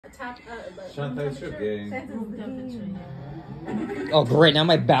Oh great, now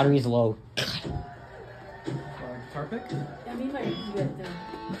my battery's low. Tarpic?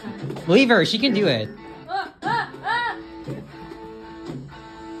 Leave her, she can do it.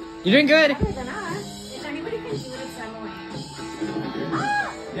 You're doing good.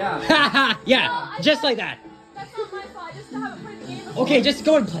 Yeah. Yeah, No, just like that. That's not my fault. I just haven't played the game before. Okay, just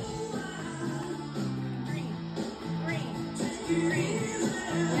go and play.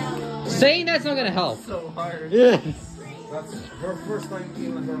 Saying that's not gonna help. So hard. Yeah. That's her first time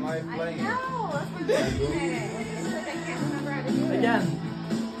in her life playing it. Again.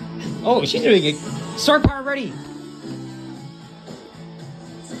 Oh, she's doing it. Star power ready.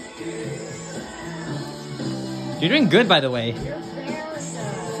 You're doing good, by the way.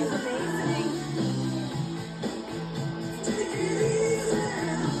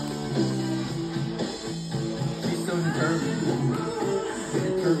 She's so determined.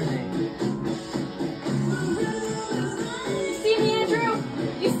 Determinate. You see me, Andrew?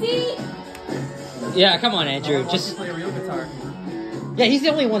 You see? Yeah, come on, Andrew. Just play a real guitar. yeah, he's the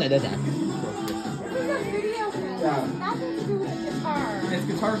only one that does that. This is a video game. It has nothing to do with the guitar. It's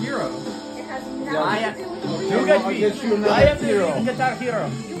Guitar Hero. It has nothing I to have- do with the You video get I'll me. get you another I have hero. to Guitar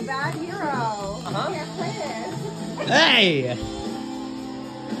Hero. You bad hero. You can't play this. Hey!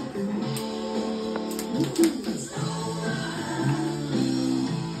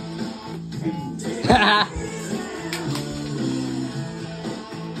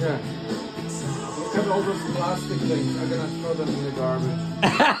 Yeah. Look at all those plastic things. I'm gonna throw them in the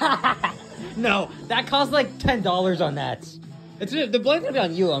garbage. No, that costs like $10 on that. It's the blame's gonna be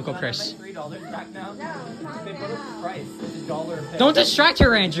on you, Uncle Chris. $3 back now. No, it's not They put up the now. price. It's $1 a piece. Don't distract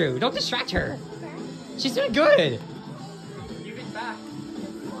her, Andrew. Don't distract her. She's doing good. Give it back.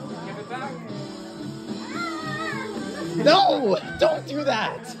 Give it back. No, don't do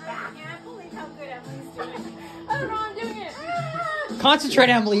that. I can't believe how good Emily's doing. I don't know I'm doing it. Concentrate,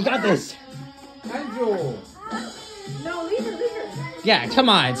 Emily. You got this. Andrew! No, leave her, leave her. Yeah, come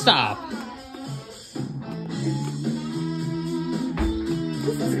on, stop.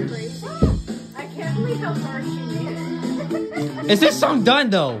 This is crazy. I can't believe how far she made it. Is this song done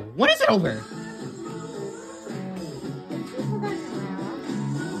though? When is it over?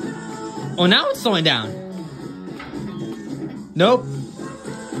 Oh, now it's slowing down. Nope.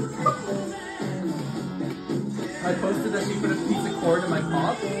 I posted that she put a piece of cord in my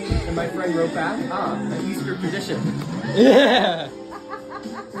pop, and my friend wrote back, an Easter tradition. Yeah.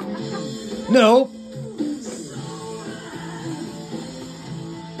 Nope.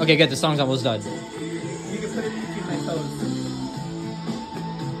 Okay, good. The song's almost done. You can put it between my toes.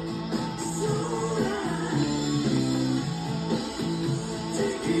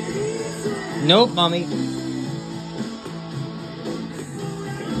 Nope, mommy.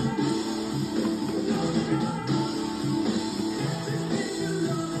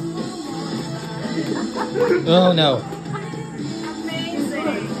 Oh no.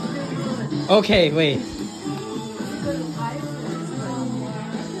 Amazing. Okay, wait.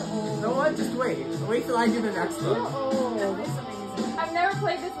 No what? Just wait. Wait till I do the next one. I've never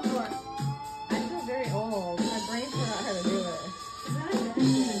played this before. I feel very old. My brain forgot how to do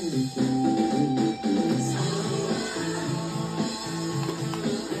it.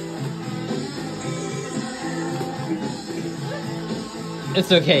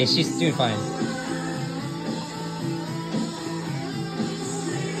 It's okay. She's doing fine.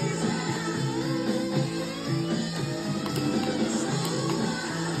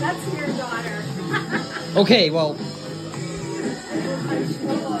 That's your daughter. Okay, well.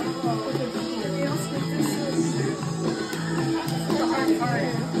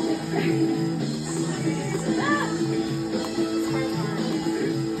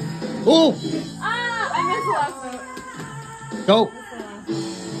 Oh! Ah! I missed the last note. Go.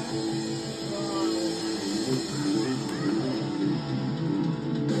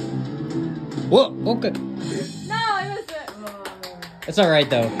 Whoa, okay. No, I missed it. It's alright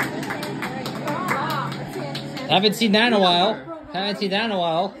though. Ah. Haven't seen that in a while. Haven't seen that in a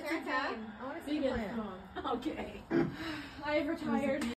while. Okay. I've retired.